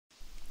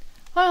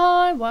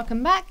Hi,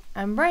 welcome back.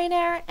 I'm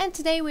BrainError and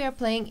today we are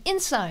playing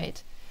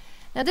Inside.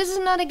 Now this is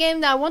not a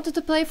game that I wanted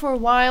to play for a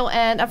while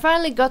and I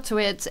finally got to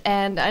it,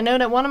 and I know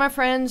that one of my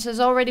friends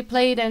has already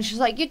played and she's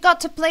like, you got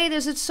to play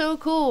this, it's so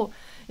cool.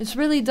 It's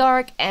really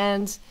dark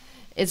and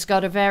it's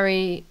got a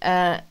very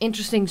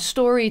interesting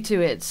story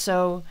to it,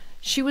 so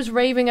she was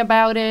raving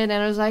about it and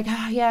I was like,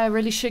 oh yeah, I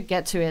really should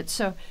get to it.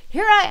 So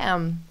here I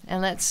am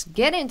and let's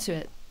get into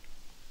it.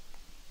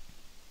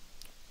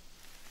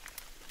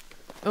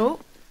 Oh,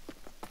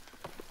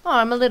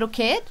 I'm a little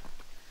kid.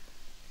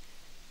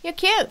 You're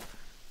cute.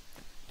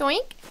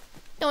 Doink,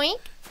 doink.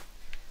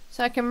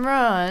 So I can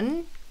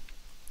run.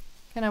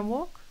 Can I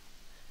walk?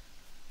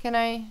 Can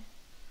I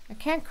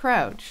can't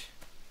crouch.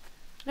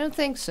 I don't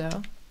think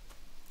so.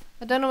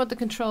 I don't know what the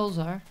controls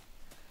are.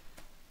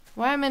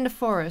 Why I'm in the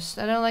forest?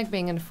 I don't like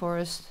being in the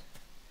forest.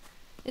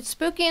 It's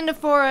spooky in the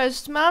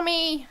forest.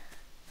 Mommy!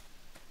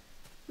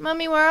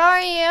 Mommy, where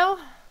are you?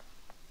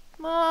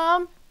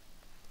 Mom?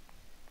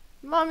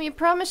 Mom, you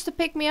promised to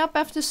pick me up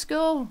after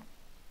school.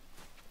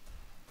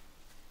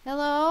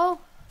 Hello?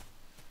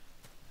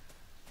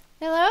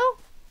 Hello?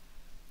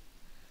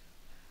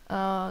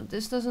 Oh,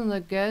 this doesn't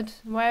look good.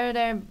 Why are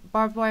there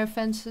barbed wire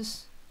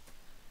fences?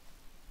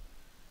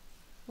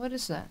 What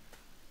is that?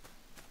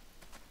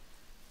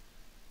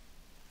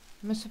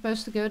 Am I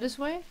supposed to go this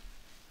way?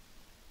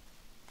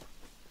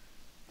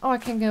 Oh, I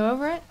can go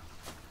over it?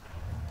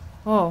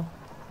 Oh.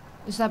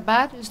 Is that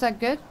bad? Is that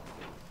good?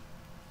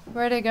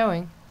 Where are they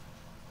going?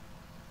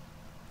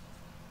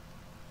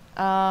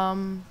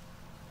 I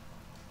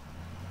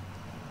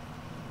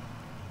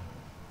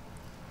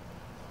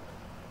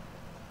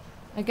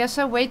guess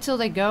I'll wait till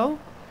they go.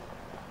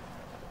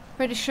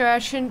 Pretty sure I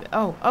shouldn't.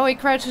 Oh, he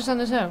crouches on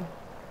his own.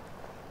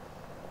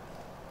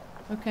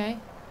 Okay.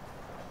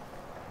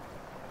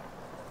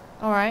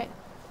 Alright.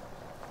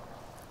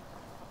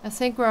 I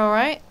think we're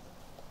alright.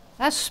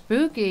 That's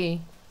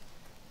spooky.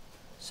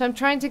 So I'm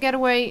trying to get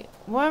away.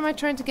 What am I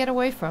trying to get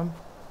away from?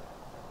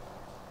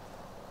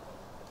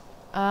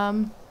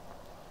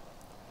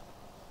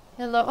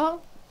 Hello?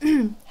 Oh.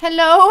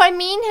 Hello? I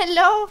mean,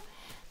 hello?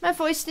 My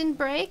voice didn't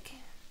break.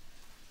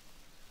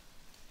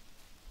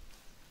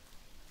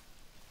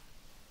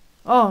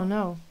 Oh,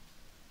 no.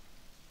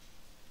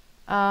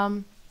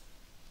 How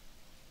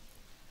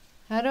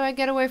do I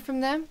get away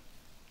from them?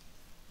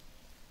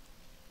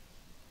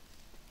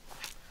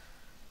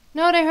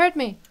 No, they heard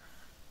me.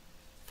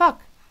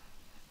 Fuck.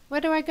 Where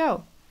do I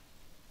go?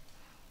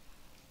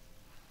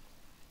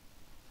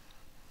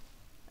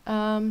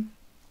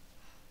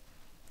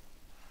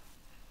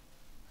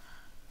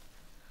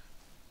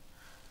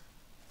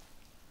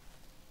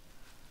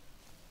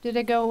 Did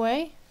they go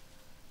away?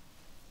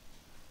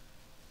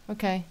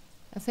 Okay.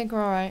 I think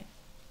we're alright.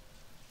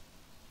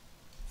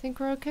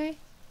 Think we're okay?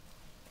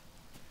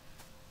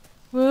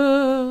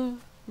 Whoa,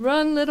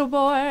 run, little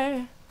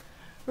boy.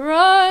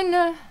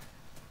 Run!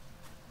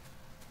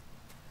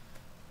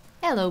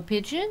 Hello,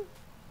 pigeon.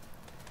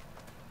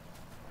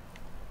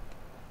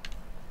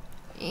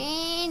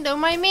 Don't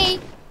mind me.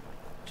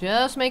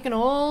 Just making a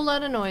whole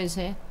lot of noise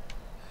here.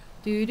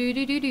 Do do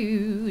do do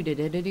do da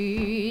da da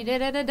do da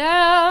da da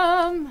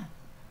dum.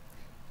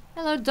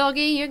 Hello,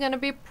 doggy. You're gonna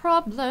be a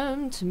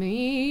problem to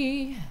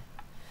me.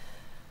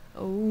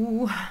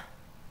 Oh,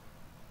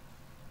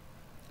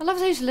 I love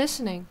that he's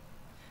listening.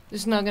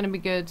 This is not gonna be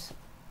good.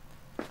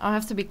 I'll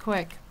have to be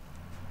quick.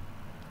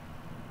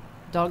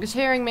 Dog is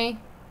hearing me.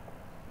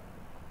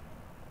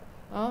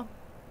 Oh.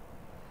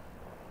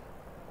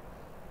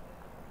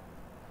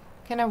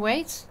 Can I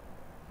wait?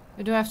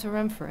 Or do I have to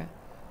run for it?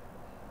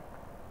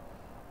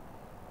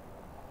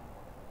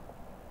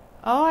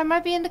 Oh, I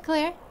might be in the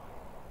clear.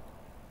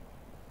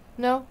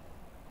 No.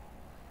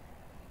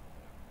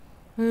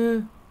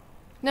 No,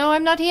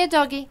 I'm not here,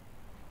 doggy.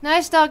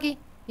 Nice, doggy.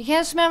 You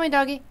can't smell me,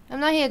 doggy.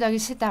 I'm not here, doggy.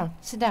 Sit down.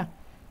 Sit down.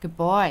 Good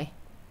boy.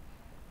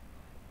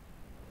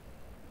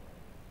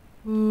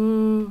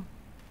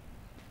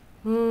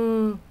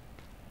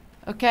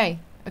 Okay.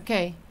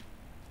 Okay.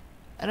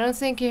 I don't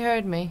think he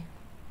heard me.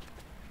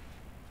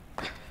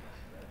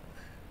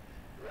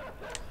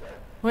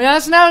 Well,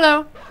 yes, now,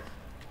 though.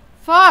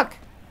 Fuck.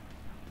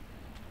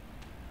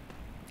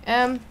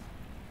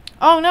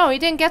 Oh, no, he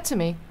didn't get to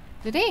me.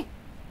 Did he?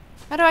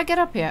 How do I get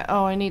up here?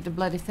 Oh, I need the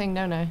bloody thing,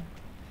 don't I?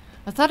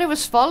 I thought he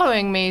was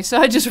following me, so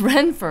I just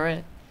ran for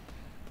it.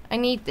 I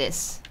need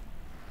this.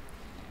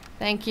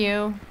 Thank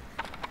you.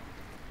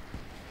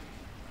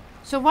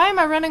 So why am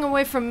I running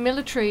away from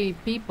military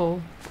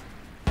people?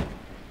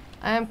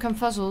 I am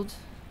confuzzled.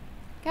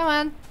 Come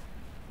on.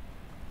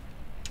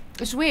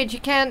 It's weird, you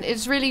can't,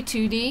 it's really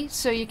 2D,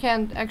 so you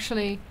can't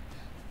actually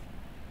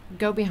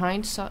go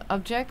behind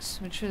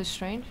objects, which is really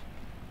strange.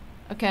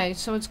 Okay,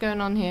 so what's going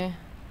on here?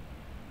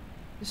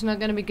 It's not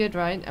gonna be good,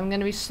 right? I'm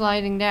gonna be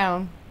sliding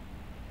down.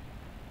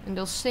 And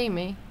they'll see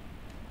me.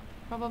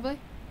 Probably.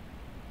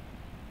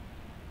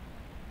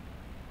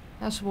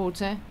 That's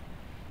water.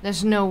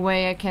 There's no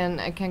way I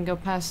can go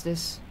past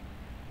this.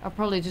 I'll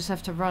probably just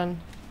have to run.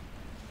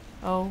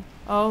 Oh,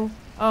 oh,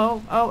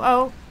 oh, oh,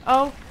 oh,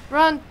 oh.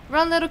 Run!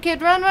 Run, little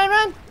kid! Run, run,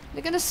 run!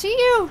 They're gonna see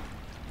you!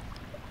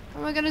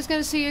 Oh my god, he's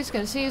gonna see you, he's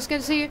gonna see you, he's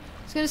gonna see you,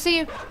 he's gonna see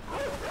you.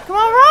 Come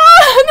on,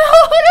 run! No,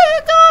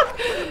 dog!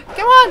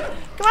 Come on!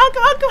 Come on,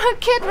 come on, come on,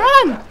 kid,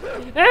 run!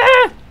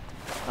 Ah!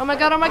 Oh my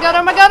god, oh my god,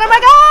 oh my god, oh my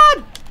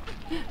god!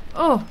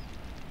 Oh,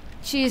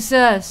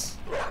 Jesus.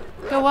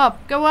 Go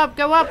up, go up,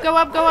 go up, go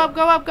up, go up,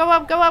 go up, go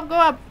up, go up, go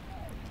up.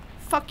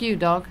 Fuck you,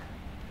 dog.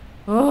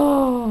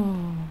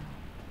 Oh.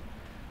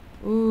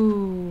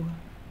 Ooh.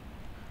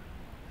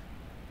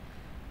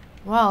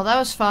 Wow, that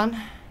was fun.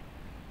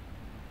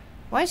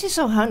 Why is he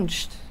so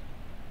hunched?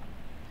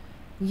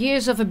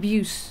 Years of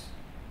abuse.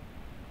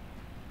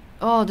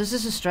 Oh, this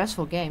is a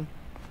stressful game.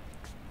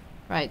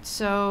 Right,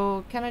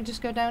 so can I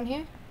just go down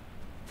here?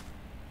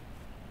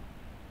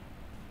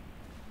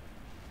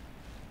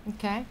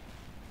 Okay.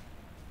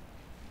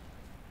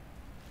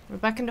 We're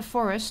back in the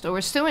forest, or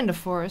we're still in the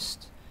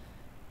forest.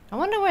 I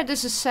wonder where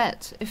this is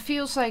set. It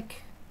feels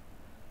like...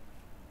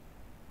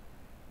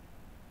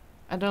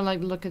 I don't like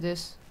the look of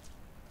this.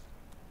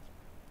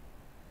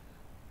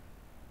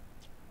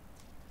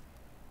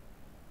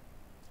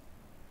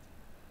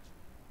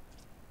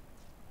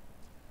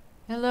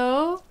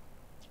 Hello?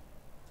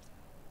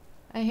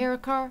 I hear a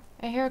car.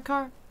 I hear a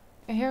car.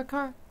 I hear a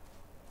car.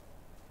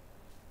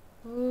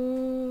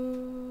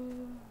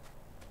 Ooh.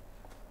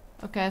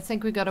 Okay, I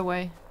think we got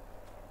away.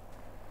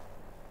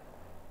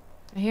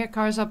 I hear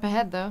cars up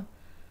ahead though.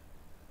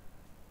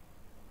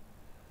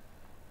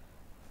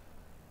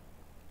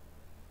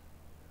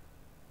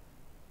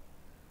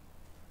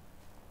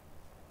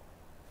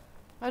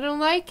 I don't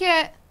like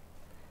it.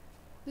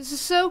 This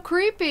is so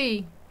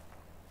creepy.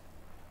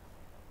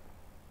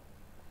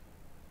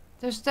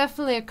 There's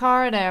definitely a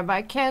car there, but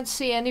I can't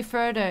see any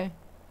further.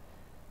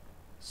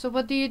 So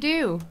what do you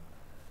do?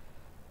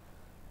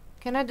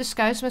 Can I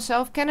disguise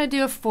myself? Can I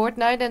do a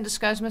Fortnite and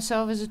disguise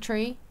myself as a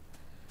tree?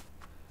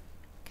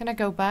 Can I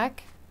go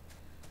back?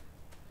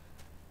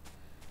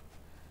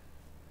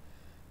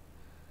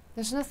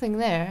 There's nothing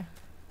there.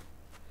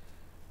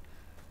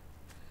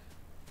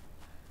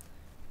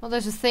 Well,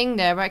 there's a thing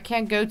there, but I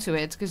can't go to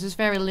it because it's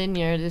very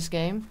linear, this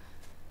game.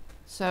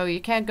 So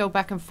you can't go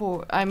back and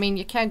forth. I mean,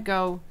 you can't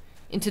go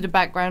into the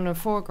background or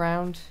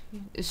foreground.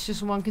 It's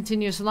just one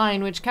continuous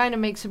line, which kind of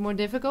makes it more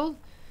difficult.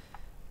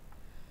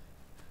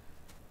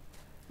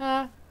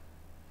 Oh.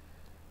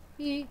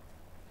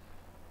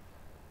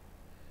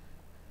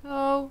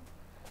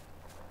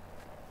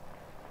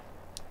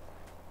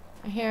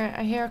 I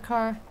hear a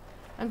car.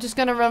 I'm just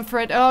gonna run for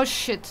it. Oh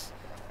shit.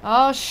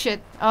 Oh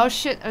shit. Oh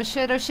shit. Oh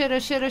shit. Oh shit. Oh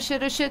shit. Oh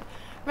shit. Oh shit.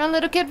 Run,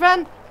 little kid,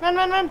 run. Run,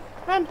 run, run.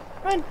 Run,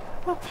 run.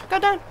 Oh, go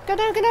down. Go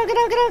down. Go down. Go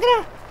down. Go down. Go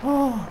down.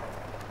 Oh.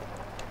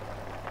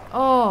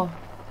 Oh.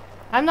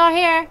 I'm not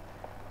here.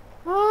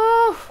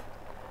 Oh.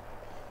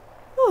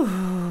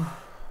 Whew.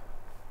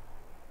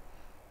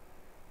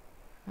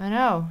 I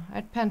know.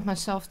 I'd pant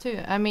myself too.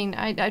 I mean,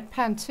 I'd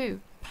pant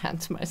too.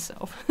 Pant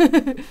myself.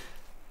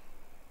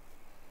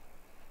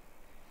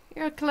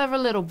 You're a clever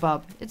little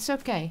bub. It's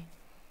okay.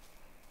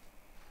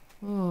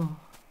 Oh.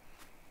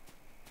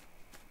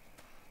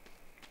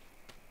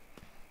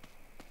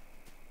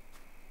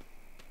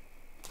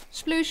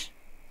 Sploosh.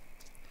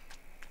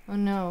 Oh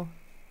no.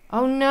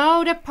 Oh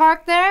no, they're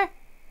parked there?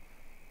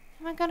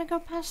 Am I gonna go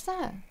past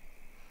that?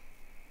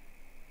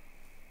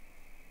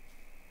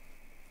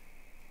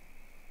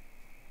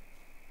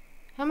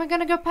 How am I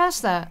gonna go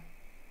past that?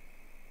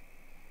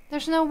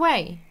 There's no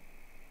way.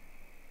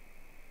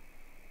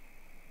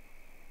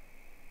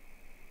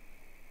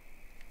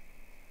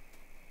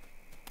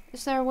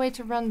 Is there a way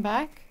to run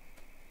back?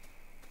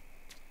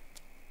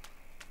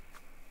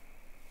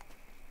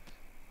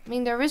 I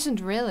mean, there isn't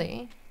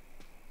really.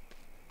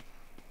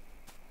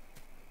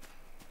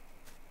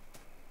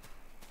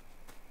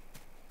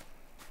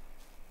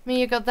 I mean,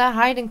 you got that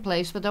hiding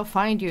place, but they'll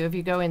find you if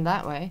you go in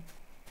that way.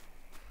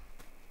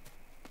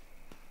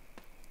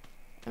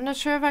 I'm not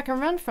sure if I can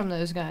run from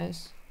those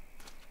guys.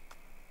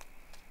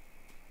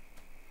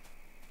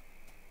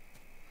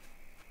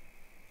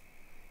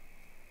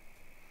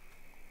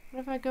 What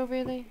if I go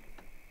really?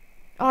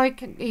 Oh,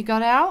 he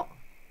got out?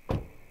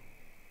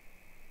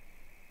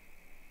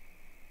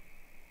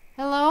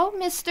 Hello,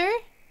 mister?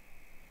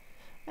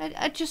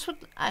 I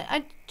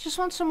just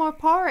want some more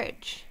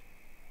porridge.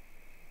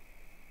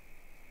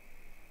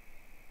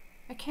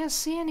 I can't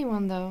see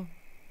anyone though.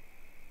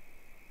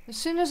 As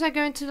soon as I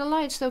go into the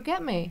lights, they'll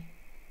get me.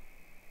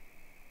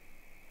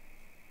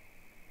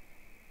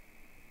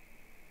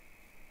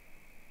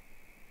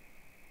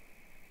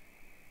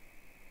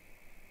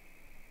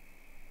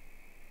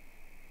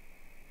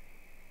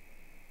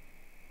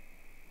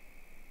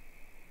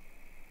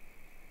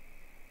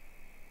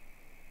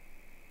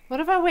 What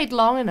if I wait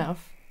long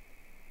enough?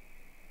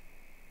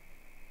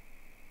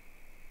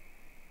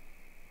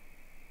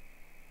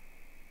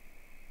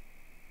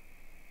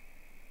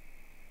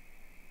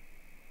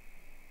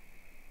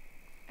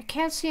 I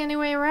can't see any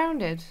way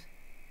around it.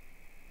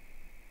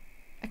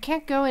 I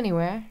can't go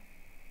anywhere.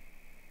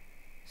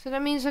 So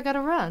that means I gotta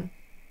run.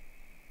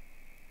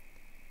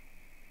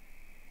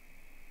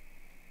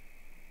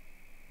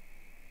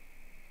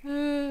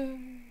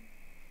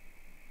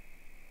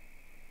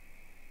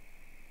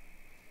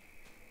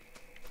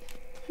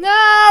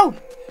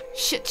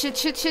 Shit, shit,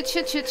 shit, shit,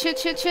 shit, shit, shit,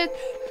 shit, shit.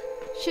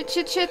 Shit,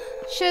 shit, shit,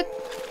 shit.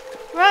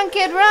 Run,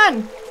 kid,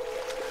 run!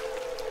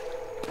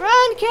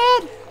 Run,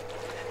 kid!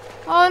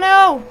 Oh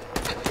no!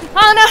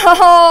 Oh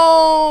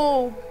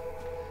no!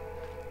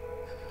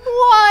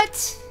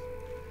 What?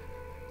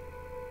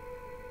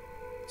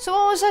 So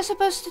what was I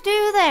supposed to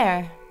do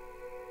there?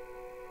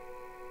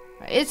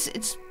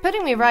 It's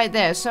putting me right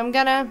there, so I'm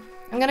gonna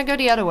go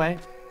the other way.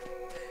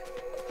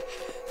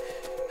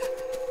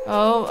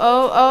 Oh,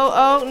 oh, oh,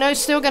 oh, no, it's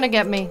still gonna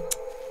get me.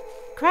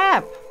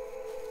 Crap.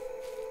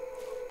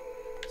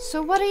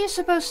 So what are you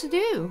supposed to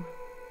do?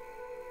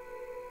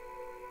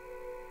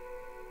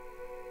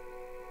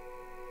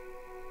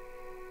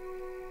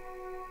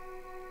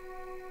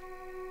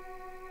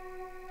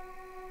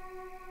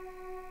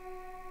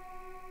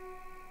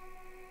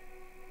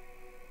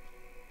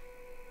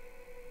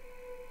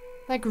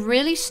 Like,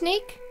 really,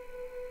 Sneak?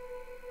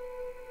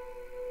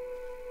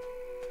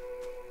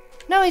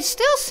 No, he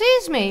still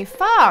sees me.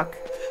 Fuck.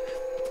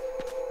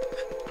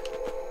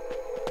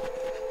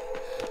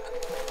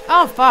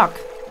 Oh, fuck.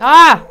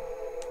 Ah!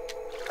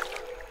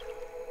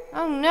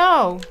 Oh,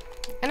 no.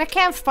 And I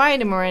can't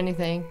fight him or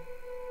anything.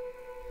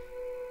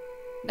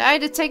 They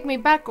either take me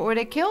back or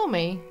they kill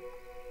me.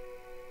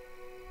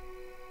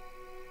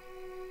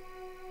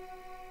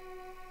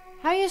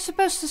 How are you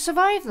supposed to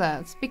survive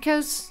that?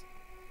 Because...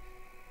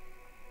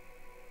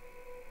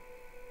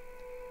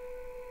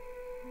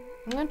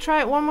 I'm gonna try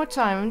it one more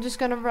time. I'm just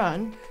gonna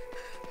run.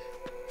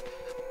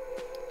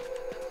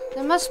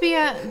 There must be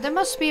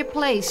a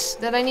place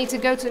that I need to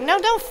go to. No,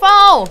 don't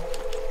fall!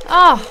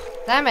 Oh,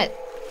 damn it.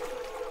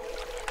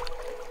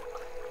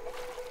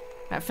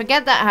 Right,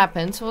 forget that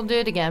happened. We'll do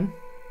it again.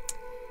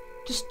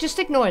 Just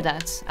ignore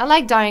that. I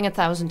like dying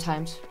 1,000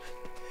 times.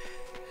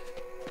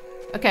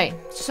 Okay,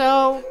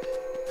 so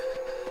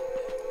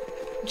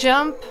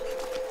jump.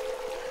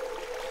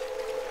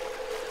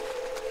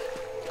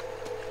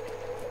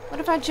 What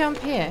if I jump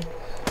here?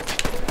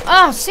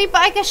 Ah, see,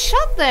 but I get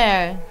shot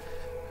there.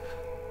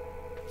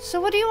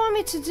 So what do you want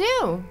me to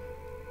do?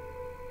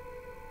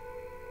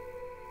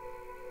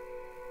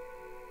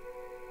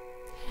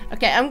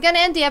 Okay, I'm gonna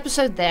end the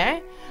episode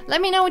there. Let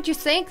me know what you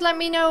think. Let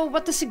me know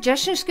what the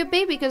suggestions could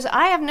be, because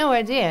I have no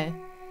idea.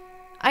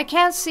 I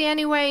can't see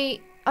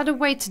any other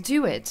way to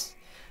do it.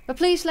 But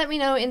please let me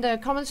know in the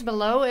comments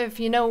below if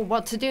you know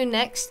what to do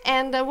next.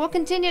 And we'll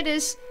continue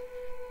this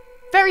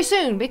very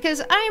soon,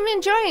 because I'm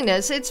enjoying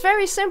this. It's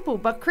very simple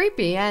but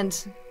creepy. And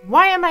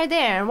why am I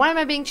there? And why am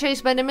I being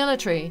chased by the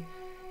military?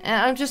 And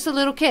I'm just a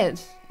little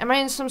kid. Am I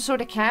in some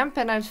sort of camp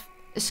and I've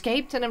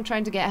escaped and I'm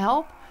trying to get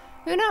help?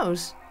 Who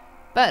knows?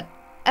 But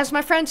as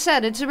my friend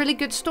said, it's a really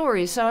good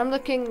story, so I'm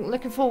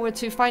looking forward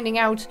to finding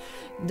out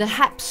the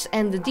haps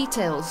and the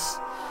details.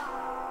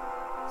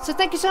 So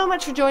thank you so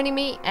much for joining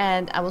me,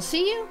 and I will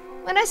see you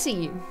when I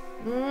see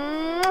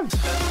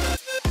you.